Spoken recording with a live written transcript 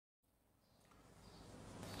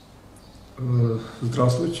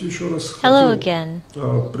Здравствуйте еще раз. Hello again.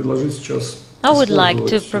 Предложить сейчас I would like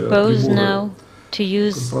to propose now to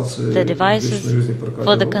use the devices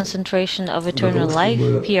for the concentration of eternal life,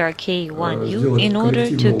 PRK1U, in order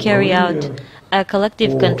to carry out a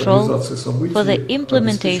collective control for the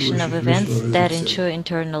implementation of events that ensure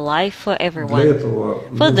eternal life for everyone.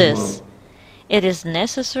 For this, it is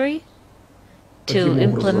necessary to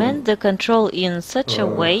implement the control in such a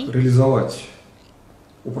way,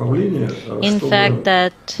 in fact,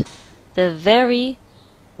 that the very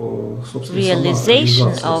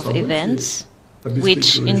realization of events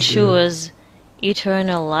which ensures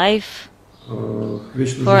eternal life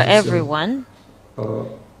for everyone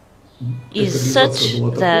is such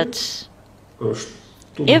that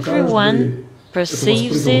everyone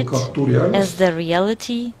perceives it as the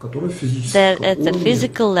reality that at the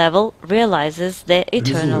physical level realizes the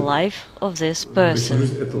eternal life of this person.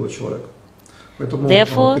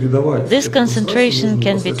 Therefore, this concentration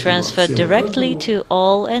can be transferred directly to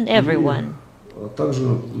all and everyone.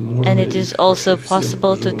 And it is also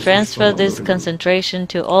possible to transfer this concentration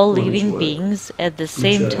to all living beings at the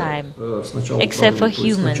same time, except for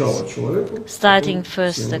humans, starting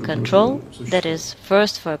first the control, that is,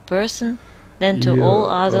 first for a person, then to all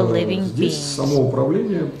other living beings.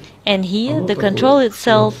 And here the control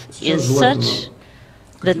itself is such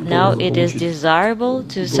that now it is desirable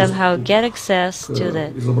to somehow get access to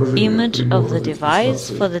the image of the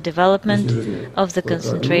device for the development of the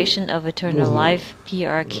concentration of eternal life,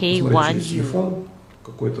 PRK1U.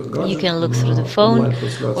 You can look through the phone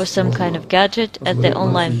or some kind of gadget at the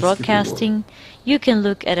online broadcasting. You can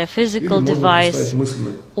look at a physical device,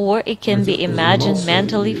 or it can be imagined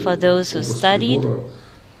mentally for those who studied,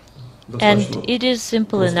 and it is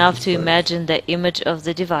simple enough to imagine the image of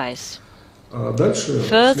the device.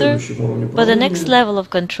 Further, for the next level of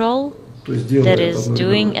control, that is,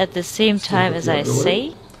 doing at the same time as I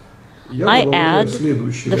say, I add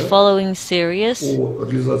the following series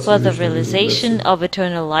for the realization of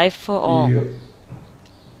eternal life for all.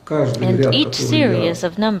 And each series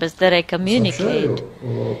of numbers that I communicate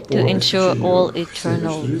to ensure all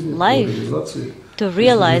eternal life, to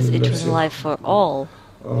realize eternal life for all,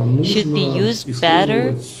 should be used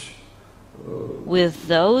better with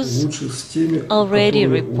those already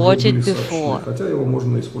reported before,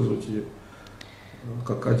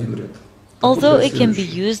 although it can be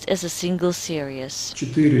used as a single series.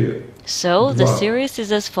 So the series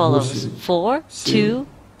is as follows: 4, 2,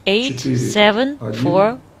 8, 7,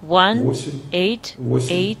 4, 1, 8,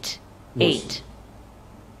 8, 8.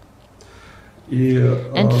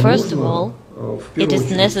 And first of all, it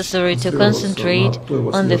is necessary to concentrate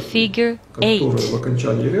on the figure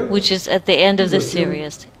 8, which is at the end of the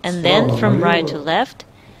series, and then from right to left,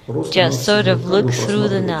 just sort of look through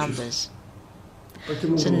the numbers.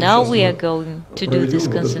 So now we are going to do this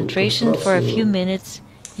concentration for a few minutes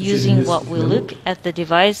using what we look at the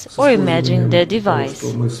device or imagine the device.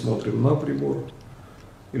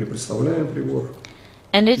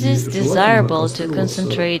 And it is desirable to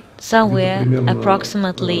concentrate somewhere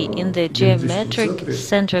approximately in the geometric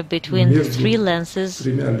center between the three lenses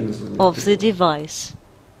of the device.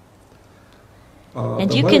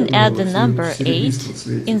 And you can add the number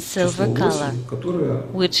 8 in silver color,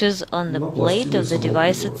 which is on the plate of the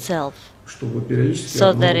device itself,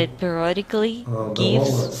 so that it periodically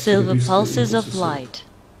gives silver pulses of light.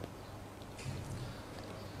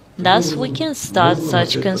 Thus we can start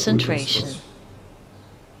such concentration.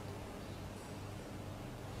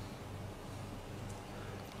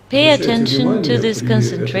 Pay attention to this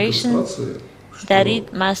concentration, that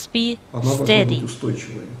it must be steady.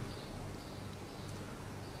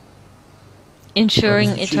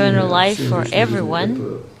 Ensuring eternal life for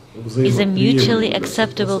everyone is a mutually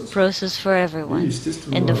acceptable process for everyone,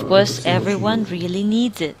 and of course everyone really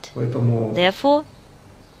needs it. Therefore,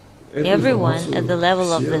 everyone at the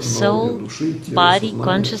level of the soul, body,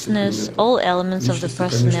 consciousness, all elements of the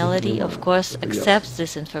personality, of course, accepts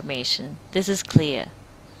this information. This is clear.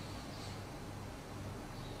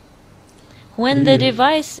 When the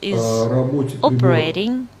device is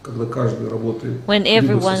operating, when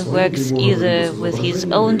everyone works either with his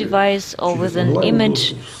own device or with an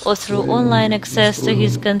image or through online access to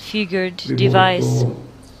his configured device,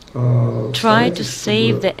 try to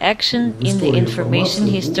save the action in the information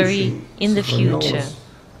history in the future,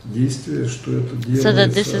 so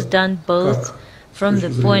that this is done both from the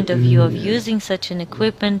point of view of using such an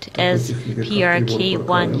equipment as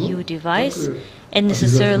PRK1U device and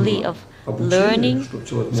necessarily of learning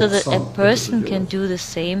so that a person can do the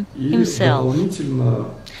same himself.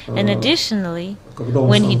 And additionally,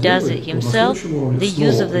 when he does it himself, the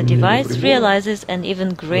use of the device realizes an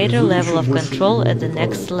even greater level of control at the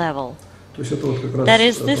next level. That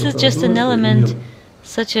is, this is just an element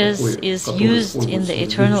such as is used in the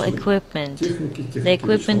eternal equipment, the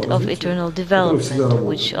equipment of eternal development,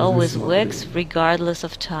 which always works regardless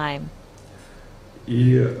of time.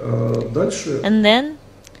 And then,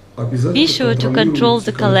 be sure to control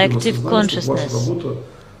the collective consciousness,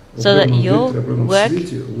 so that your work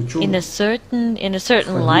in a certain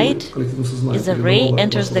light is a ray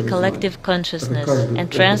enters the collective consciousness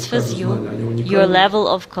and transfers your level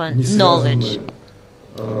of knowledge.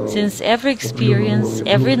 Since every experience,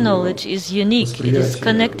 every knowledge is unique, it is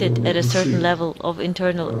connected at a certain level of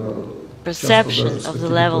internal perception, of the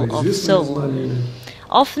level of soul.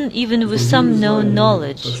 Often even with some known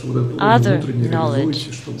knowledge, other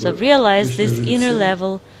knowledge. So realize this inner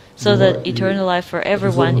level so that eternal life for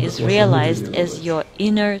everyone is realized as your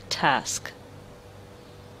inner task.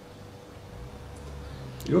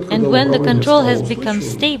 And when the control has become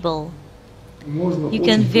stable, you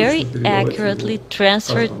can very accurately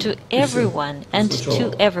transfer it to everyone and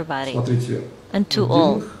to everybody and to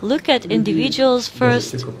all. Look at individuals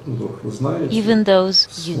first, even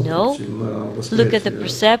those you know. Look at the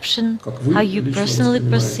perception, how you personally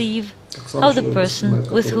perceive, how the person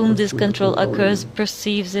with whom this control occurs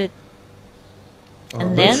perceives it.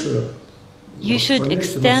 And then you should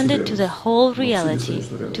extend it to the whole reality,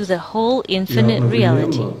 to the whole infinite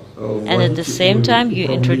reality. And at the same time, you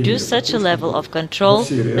introduce such a level of control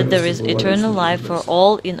that there is eternal life for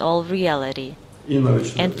all in all reality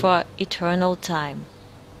and for eternal time.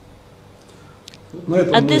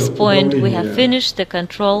 At this point, we have finished the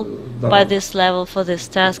control by this level for this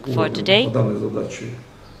task for today.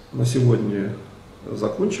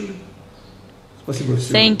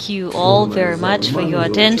 Thank you all very much for your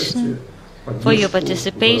attention, for your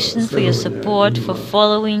participation, for your support, for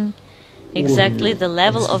following exactly the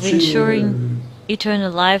level of ensuring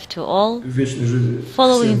eternal life to all,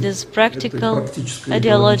 following this practical,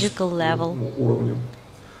 ideological level.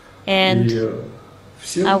 And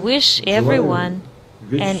I wish everyone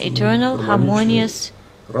an eternal, harmonious,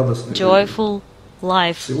 joyful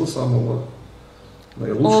life.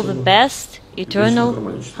 All the best,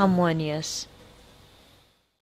 eternal, harmonious.